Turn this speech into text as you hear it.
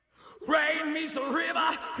Rain meets a river,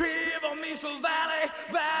 river meets a valley,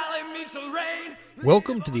 valley meets a rain.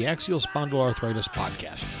 Welcome to the Axial Spondyloarthritis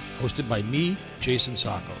podcast, hosted by me, Jason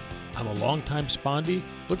Sacco. I'm a longtime spondy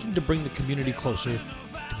looking to bring the community closer,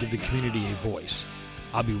 to give the community a voice.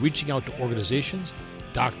 I'll be reaching out to organizations,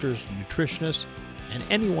 doctors, nutritionists, and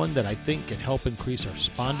anyone that I think can help increase our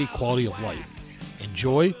spondy quality of life.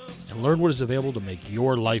 Enjoy and learn what is available to make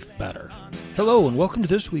your life better. Hello, and welcome to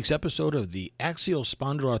this week's episode of the Axial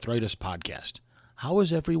Spondyloarthritis podcast. How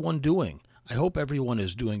is everyone doing? I hope everyone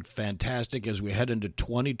is doing fantastic as we head into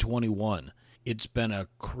 2021. It's been a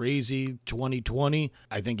crazy 2020.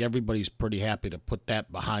 I think everybody's pretty happy to put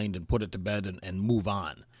that behind and put it to bed and move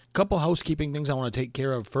on. A couple housekeeping things I want to take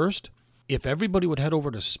care of first. If everybody would head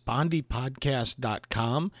over to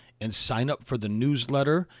spondypodcast.com and sign up for the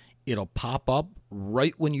newsletter, it'll pop up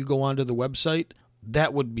right when you go onto the website.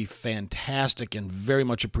 That would be fantastic and very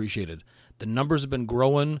much appreciated. The numbers have been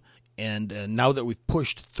growing, and now that we've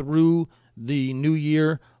pushed through the new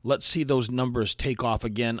year, let's see those numbers take off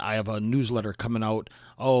again. I have a newsletter coming out,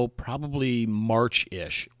 probably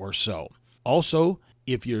March-ish or so. Also,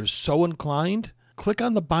 if you're so inclined, click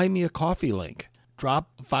on the Buy Me a Coffee link.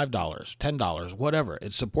 Drop $5, $10, whatever.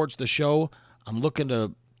 It supports the show. I'm looking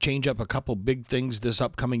to change up a couple big things this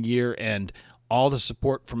upcoming year, and all the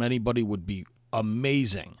support from anybody would be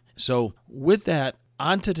amazing. So with that,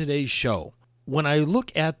 on to today's show. When I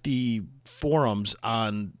look at the forums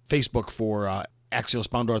on Facebook for axial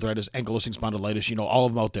spondyloarthritis, ankylosing spondylitis, all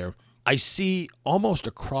of them out there, I see almost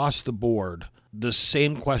across the board the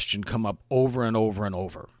same question come up over and over and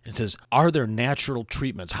over. It says, are there natural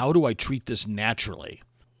treatments? How do I treat this naturally?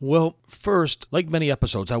 Well, first, like many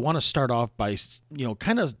episodes, I want to start off by,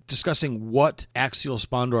 kind of discussing what axial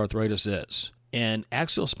spondyloarthritis is. And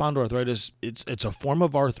axial spondyloarthritis, it's a form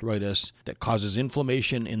of arthritis that causes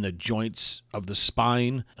inflammation in the joints of the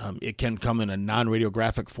spine. It can come in a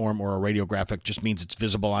non-radiographic form, or a radiographic just means it's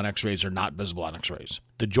visible on x-rays or not visible on x-rays.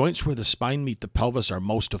 The joints where the spine meet the pelvis are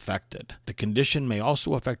most affected. The condition may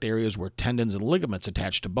also affect areas where tendons and ligaments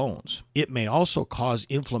attach to bones. It may also cause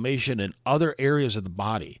inflammation in other areas of the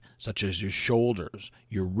body, such as your shoulders,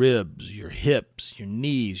 your ribs, your hips, your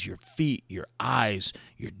knees, your feet, your eyes,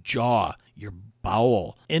 your jaw, your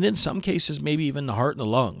bowel, and in some cases, maybe even the heart and the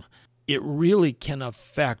lung. It really can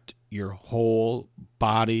affect your whole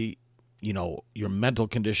body, your mental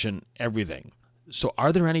condition, everything. So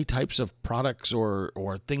are there any types of products or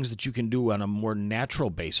things that you can do on a more natural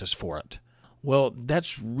basis for it? Well,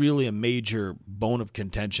 that's really a major bone of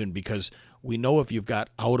contention, because we know if you've got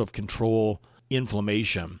out of control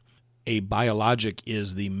inflammation, a biologic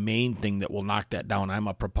is the main thing that will knock that down. I'm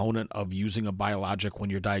a proponent of using a biologic when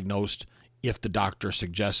you're diagnosed if the doctor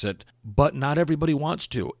suggests it, but not everybody wants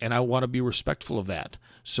to, and I want to be respectful of that.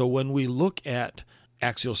 So when we look at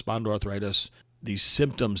axial spondyloarthritis, these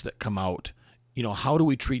symptoms that come out, how do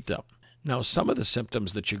we treat them? Now, some of the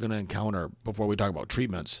symptoms that you're going to encounter before we talk about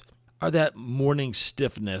treatments are that morning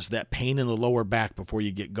stiffness, that pain in the lower back before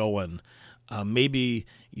you get going. Maybe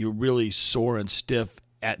you're really sore and stiff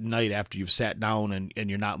at night after you've sat down and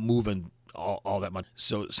you're not moving all that much.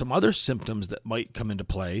 So some other symptoms that might come into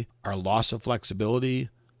play are loss of flexibility,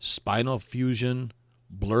 spinal fusion,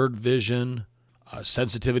 blurred vision,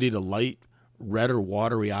 sensitivity to light, red or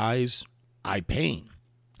watery eyes, eye pain,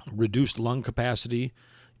 reduced lung capacity,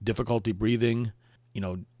 difficulty breathing,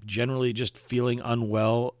 generally just feeling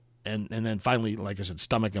unwell, and then finally, like I said,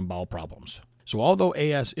 stomach and bowel problems. So although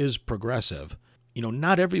AS is progressive,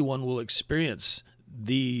 not everyone will experience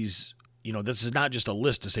these. This is not just a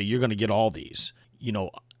list to say you're going to get all these.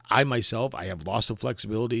 I myself, I have loss of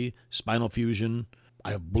flexibility, spinal fusion,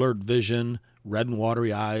 I have blurred vision, red and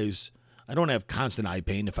watery eyes. I don't have constant eye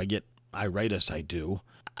pain. If I get iritis, I do.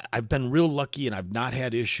 I've been real lucky, and I've not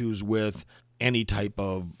had issues with any type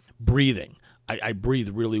of breathing. I breathe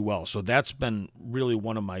really well, so that's been really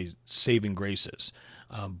one of my saving graces.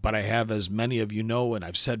 But I have, as many of you know, and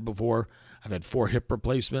I've said before, I've had 4 hip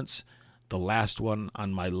replacements. The last one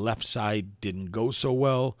on my left side didn't go so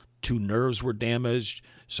well. 2 nerves were damaged.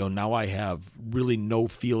 So now I have really no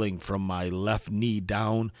feeling from my left knee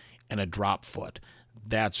down, and a drop foot.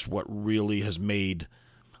 That's what really has made,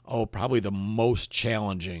 probably the most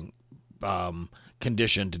challenging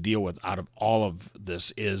condition to deal with out of all of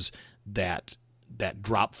this is that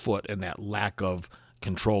drop foot and that lack of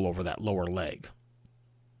control over that lower leg.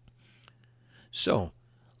 So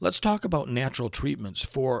let's talk about natural treatments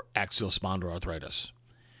for axial spondyloarthritis.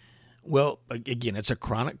 Well, again, it's a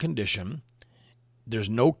chronic condition. There's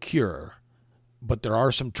no cure, but there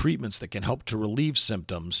are some treatments that can help to relieve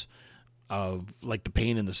symptoms of like the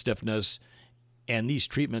pain and the stiffness. And these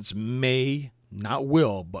treatments may not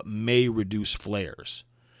will, but may reduce flares.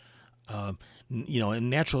 And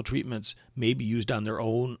natural treatments may be used on their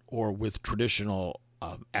own or with traditional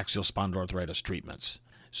axial spondyloarthritis treatments.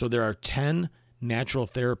 So there are 10 natural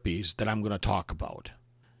therapies that I'm going to talk about.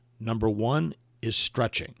 Number 1 is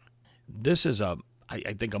stretching. This is I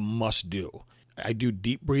think a must do. I do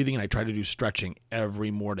deep breathing and I try to do stretching every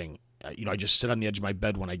morning. I just sit on the edge of my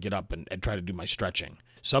bed when I get up and try to do my stretching.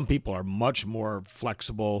 Some people are much more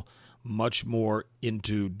flexible, much more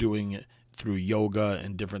into doing it through yoga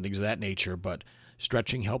and different things of that nature, but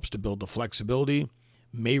stretching helps to build the flexibility,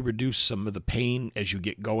 may reduce some of the pain as you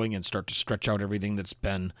get going and start to stretch out everything that's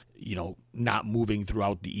been, not moving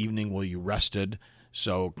throughout the evening while you rested.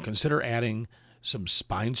 So consider adding some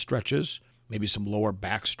spine stretches, maybe some lower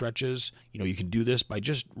back stretches. You can do this by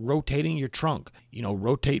just rotating your trunk.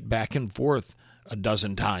 Rotate back and forth a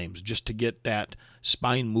dozen times just to get that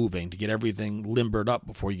spine moving, to get everything limbered up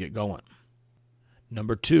before you get going.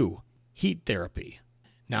 Number 2, heat therapy.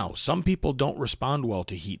 Now, some people don't respond well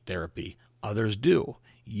to heat therapy. Others do.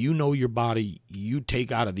 Your body, you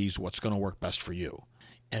take out of these what's going to work best for you.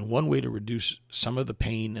 And one way to reduce some of the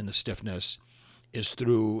pain and the stiffness is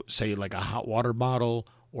through, say, like a hot water bottle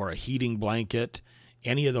or a heating blanket.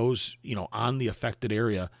 Any of those, on the affected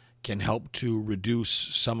area can help to reduce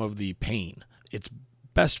some of the pain. It's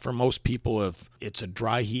best for most people if it's a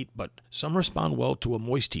dry heat, but some respond well to a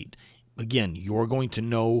moist heat. Again, you're going to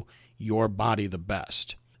know your body the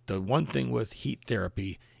best. The one thing with heat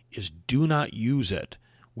therapy is do not use it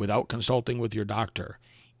without consulting with your doctor.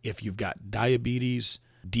 If you've got diabetes,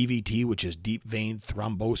 DVT, which is deep vein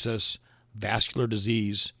thrombosis, vascular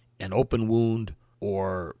disease, an open wound,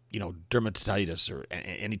 or dermatitis or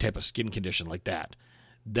any type of skin condition like that,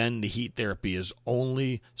 then the heat therapy is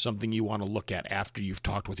only something you want to look at after you've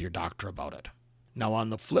talked with your doctor about it. Now, on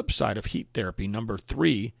the flip side of heat therapy, number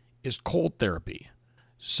 3 is cold therapy.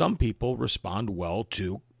 Some people respond well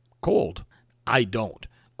to cold. I don't.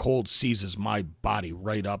 Cold seizes my body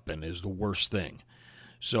right up and is the worst thing.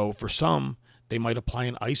 So for some, they might apply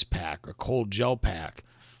an ice pack, a cold gel pack,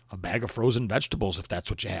 a bag of frozen vegetables, if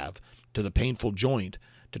that's what you have, to the painful joint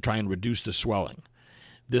to try and reduce the swelling.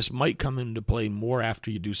 This might come into play more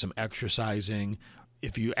after you do some exercising.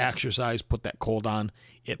 If you exercise, put that cold on,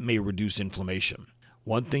 it may reduce inflammation.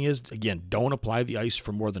 One thing is, again, don't apply the ice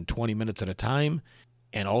for more than 20 minutes at a time.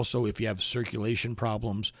 And also, if you have circulation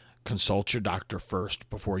problems, consult your doctor first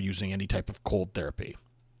before using any type of cold therapy.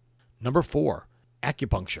 Number 4,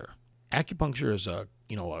 acupuncture. Acupuncture is a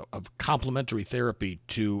complementary therapy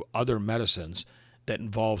to other medicines that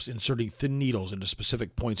involves inserting thin needles into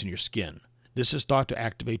specific points in your skin. This is thought to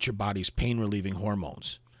activate your body's pain-relieving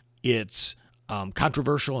hormones. It's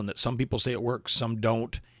controversial in that some people say it works, some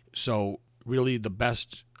don't. So really the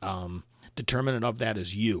best determinant of that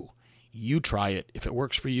is you. You try it. If it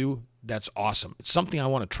works for you, that's awesome. It's something I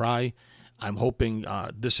want to try. I'm hoping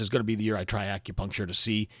this is going to be the year I try acupuncture to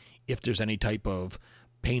see if there's any type of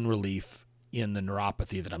pain relief in the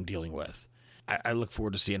neuropathy that I'm dealing with. I look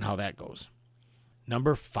forward to seeing how that goes.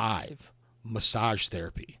 Number 5, massage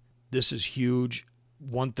therapy. This is huge.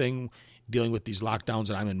 One thing, dealing with these lockdowns,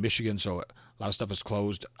 and I'm in Michigan, so a lot of stuff is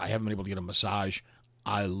closed. I haven't been able to get a massage.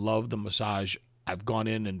 I love the massage. I've gone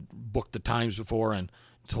in and booked the times before and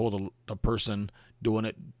told the person doing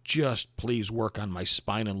it, just please work on my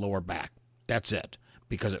spine and lower back. That's it,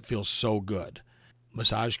 because it feels so good.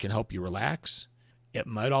 Massage can help you relax. It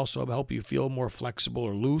might also help you feel more flexible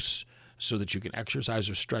or loose so that you can exercise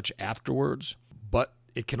or stretch afterwards, but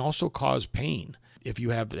it can also cause pain if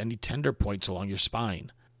you have any tender points along your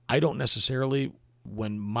spine. I don't necessarily,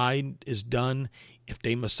 when mine is done, if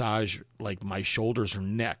they massage like my shoulders or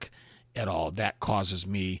neck at all, that causes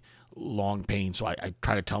me long pain. So I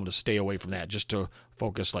try to tell them to stay away from that, just to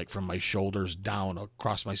focus like from my shoulders down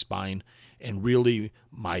across my spine and really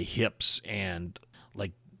my hips and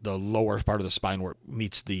like the lower part of the spine where it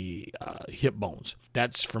meets the hip bones.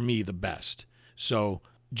 That's for me the best. So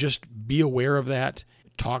just be aware of that.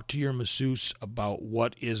 Talk to your masseuse about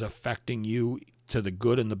what is affecting you to the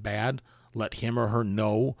good and the bad. Let him or her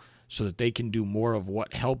know so that they can do more of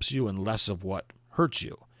what helps you and less of what hurts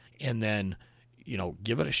you. And then,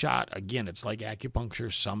 give it a shot. Again, it's like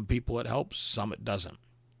acupuncture. Some people it helps, some it doesn't.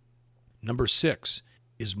 Number 6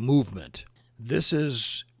 is movement. This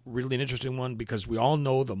is really an interesting one because we all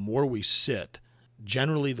know the more we sit,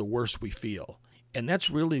 generally the worse we feel. And that's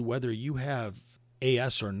really whether you have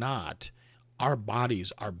AS or not, our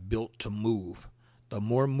bodies are built to move. The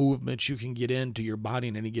more movement you can get into your body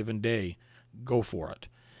in any given day, go for it.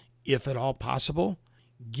 If at all possible,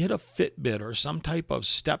 get a Fitbit or some type of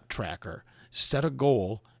step tracker, set a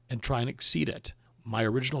goal, and try and exceed it. My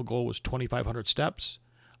original goal was 2,500 steps.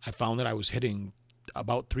 I found that I was hitting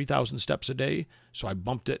about 3,000 steps a day, so I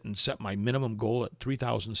bumped it and set my minimum goal at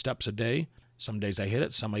 3,000 steps a day. Some days I hit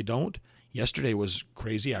it, some I don't. Yesterday was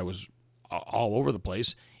crazy. I was all over the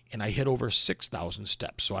place, and I hit over 6,000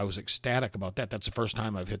 steps, so I was ecstatic about that. That's the first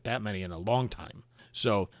time I've hit that many in a long time.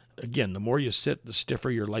 So, again, the more you sit, the stiffer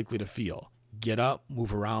you're likely to feel. Get up,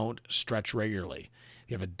 move around, stretch regularly.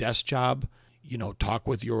 If you have a desk job, talk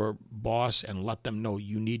with your boss and let them know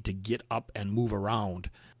you need to get up and move around,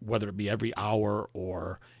 whether it be every hour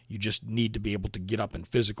or you just need to be able to get up and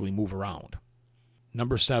physically move around.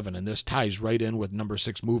 Number 7, and this ties right in with number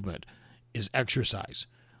 6 movement, is exercise.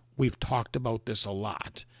 We've talked about this a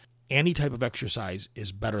lot. Any type of exercise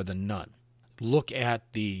is better than none. Look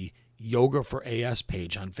at the Yoga for AS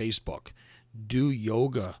page on Facebook. Do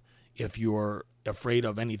yoga if you're afraid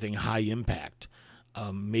of anything high impact.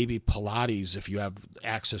 Maybe Pilates if you have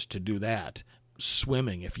access to do that.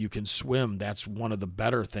 Swimming, if you can swim, that's one of the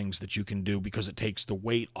better things that you can do because it takes the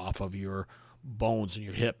weight off of your bones and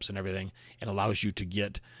your hips and everything and allows you to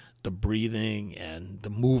get the breathing and the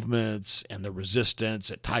movements and the resistance.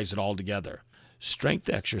 It ties it all together. Strength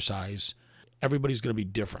exercise, everybody's going to be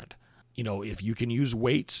different. If you can use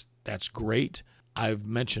weights, that's great. I've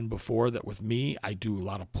mentioned before that with me, I do a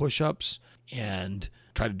lot of push-ups and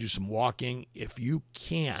try to do some walking. If you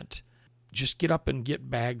can't, just get up and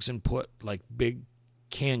get bags and put like big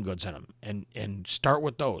canned goods in them and start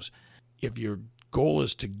with those. If your goal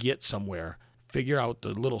is to get somewhere, figure out the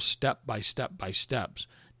little step by steps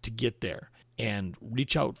to get there and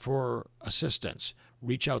reach out for assistance.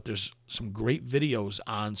 Reach out. There's some great videos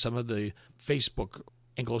on some of the Facebook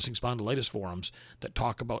ankylosing spondylitis forums that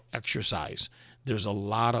talk about exercise. There's a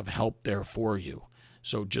lot of help there for you.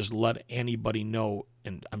 So just let anybody know,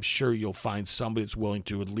 and I'm sure you'll find somebody that's willing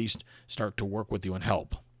to at least start to work with you and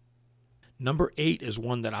help. Number 8 is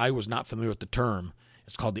one that I was not familiar with the term.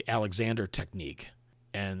 It's called the Alexander technique,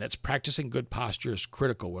 and that's practicing good posture is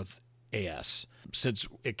critical with AS since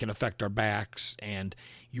it can affect our backs, and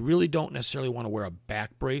you really don't necessarily want to wear a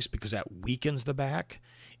back brace because that weakens the back,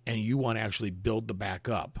 and you want to actually build the back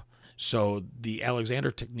up. So the Alexander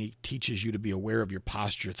technique teaches you to be aware of your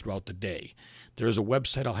posture throughout the day. There's a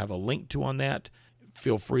website I'll have a link to on that.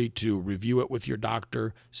 Feel free to review it with your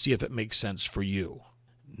doctor, see if it makes sense for you.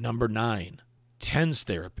 Number 9, TENS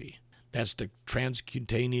therapy. That's the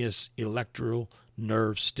transcutaneous electrical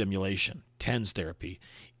nerve stimulation, TENS therapy,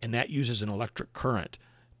 and that uses an electric current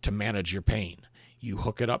to manage your pain. You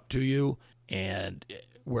hook it up to you, and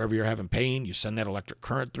wherever you're having pain, you send that electric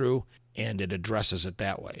current through, and it addresses it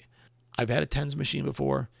that way. I've had a TENS machine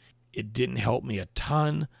before. It didn't help me a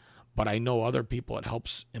ton, but I know other people it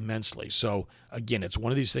helps immensely. So again, it's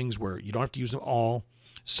one of these things where you don't have to use them all.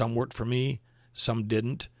 Some worked for me, some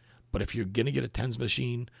didn't. But if you're going to get a TENS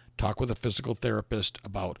machine, talk with a physical therapist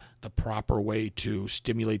about the proper way to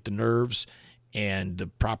stimulate the nerves and the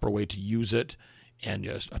proper way to use it. And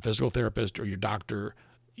a physical therapist or your doctor,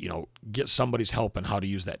 get somebody's help on how to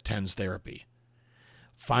use that TENS therapy.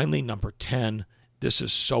 Finally, number 10, this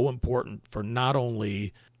is so important for not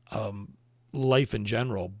only life in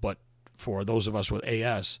general, but for those of us with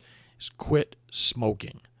AS, is quit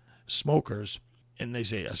smoking. Smokers, and they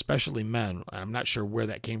say especially men, I'm not sure where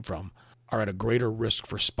that came from, are at a greater risk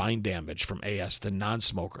for spine damage from AS than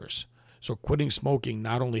non-smokers. So quitting smoking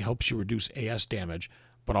not only helps you reduce AS damage,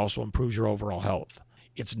 but also improves your overall health.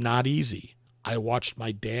 It's not easy. I watched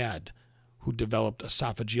my dad, who developed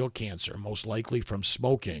esophageal cancer, most likely from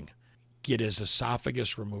smoking, get his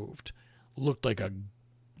esophagus removed. Looked like a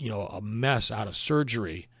mess out of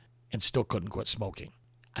surgery and still couldn't quit smoking.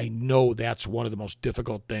 I know that's one of the most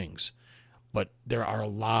difficult things, but there are a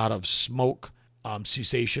lot of smoke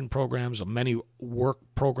cessation programs. Many work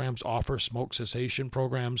programs offer smoke cessation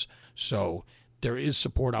programs. So there is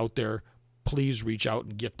support out there. Please reach out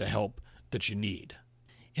and get the help that you need.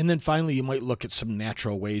 And then finally, you might look at some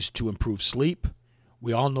natural ways to improve sleep.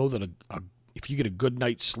 We all know that if you get a good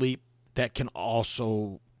night's sleep, that can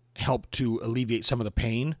also help to alleviate some of the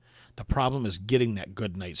pain. The problem is getting that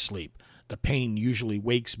good night's sleep. The pain usually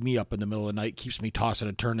wakes me up in the middle of the night, keeps me tossing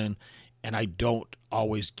and turning, and I don't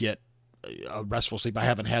always get a restful sleep. I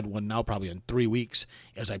haven't had one now probably in 3 weeks.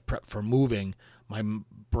 As I prep for moving, my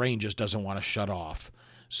brain just doesn't want to shut off.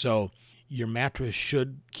 So your mattress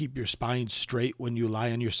should keep your spine straight when you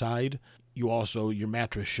lie on your side. Your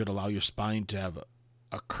mattress should allow your spine to have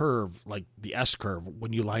a curve, like the S curve,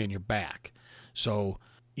 when you lie on your back. So,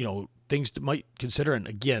 things to might consider. And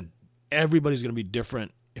again, everybody's going to be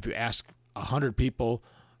different. If you ask 100 people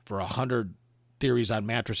for 100 theories on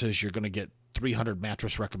mattresses, you're going to get 300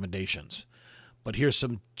 mattress recommendations. But here's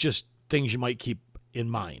some just things you might keep in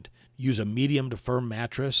mind. Use a medium to firm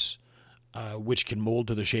mattress, which can mold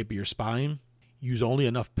to the shape of your spine. Use only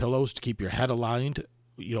enough pillows to keep your head aligned,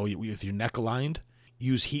 with your neck aligned.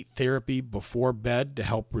 Use heat therapy before bed to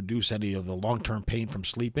help reduce any of the long-term pain from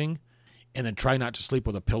sleeping. And then try not to sleep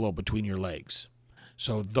with a pillow between your legs.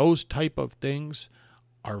 So those type of things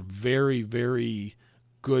are very, very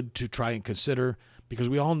good to try and consider, because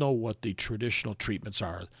we all know what the traditional treatments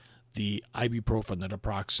are. The ibuprofen, the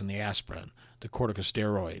naproxen, the aspirin, the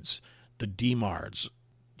corticosteroids, the DMARDs,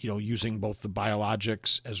 using both the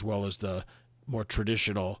biologics as well as the more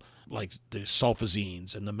traditional, like the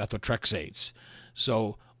sulfazines and the methotrexates.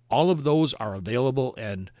 So all of those are available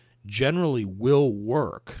and generally will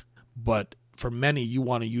work, but for many, you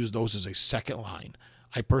want to use those as a second line.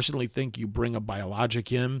 I personally think you bring a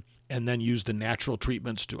biologic in and then use the natural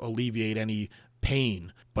treatments to alleviate any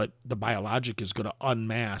pain, but the biologic is going to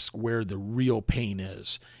unmask where the real pain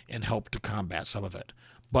is and help to combat some of it.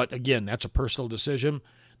 But again, that's a personal decision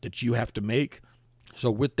that you have to make. So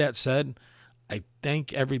with that said, I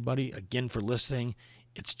thank everybody again for listening.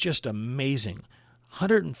 It's just amazing.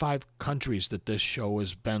 105 countries that this show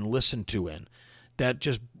has been listened to in. That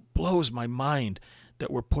just blows my mind that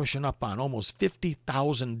we're pushing up on almost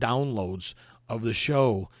 50,000 downloads of the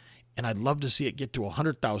show. And I'd love to see it get to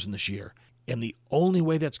 100,000 this year. And the only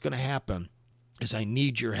way that's going to happen is I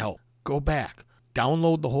need your help. Go back,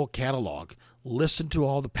 download the whole catalog, listen to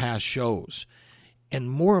all the past shows. And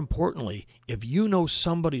more importantly, if you know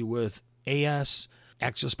somebody with AS,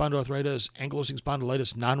 axial spondyloarthritis, ankylosing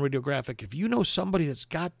spondylitis, non-radiographic, if you know somebody that's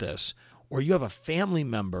got this, or you have a family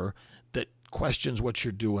member that questions what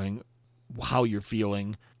you're doing, how you're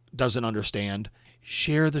feeling, doesn't understand,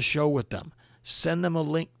 share the show with them. Send them a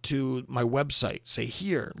link to my website. Say,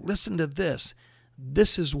 here, listen to this.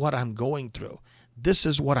 This is what I'm going through. This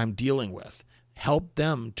is what I'm dealing with. Help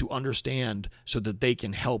them to understand so that they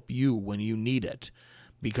can help you when you need it.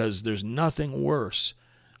 Because there's nothing worse.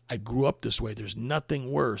 I grew up this way. There's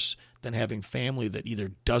nothing worse than having family that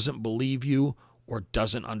either doesn't believe you or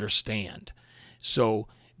doesn't understand. So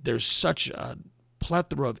there's such a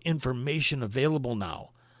plethora of information available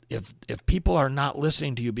now. If people are not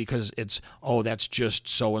listening to you because it's, that's just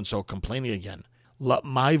so-and-so complaining again, let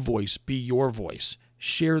my voice be your voice.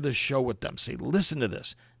 Share the show with them. Say, listen to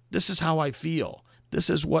this. This is how I feel. This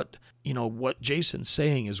is what Jason's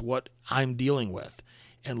saying is what I'm dealing with.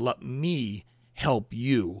 And let me help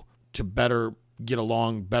you to better get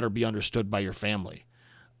along, better be understood by your family.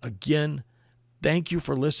 Again, thank you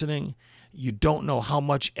for listening. You don't know how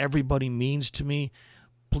much everybody means to me.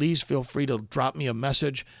 Please feel free to drop me a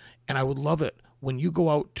message, and I would love it when you go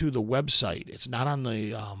out to the website. It's not on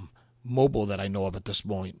the mobile that I know of at this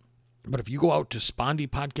point, but if you go out to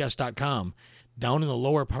spondypodcast.com, down in the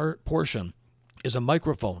lower portion is a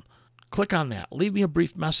microphone. Click on that. Leave me a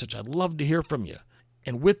brief message. I'd love to hear from you.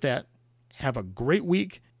 And with that, have a great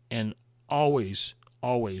week, and always,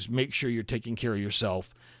 always make sure you're taking care of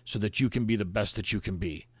yourself so that you can be the best that you can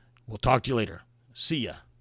be. We'll talk to you later. See ya.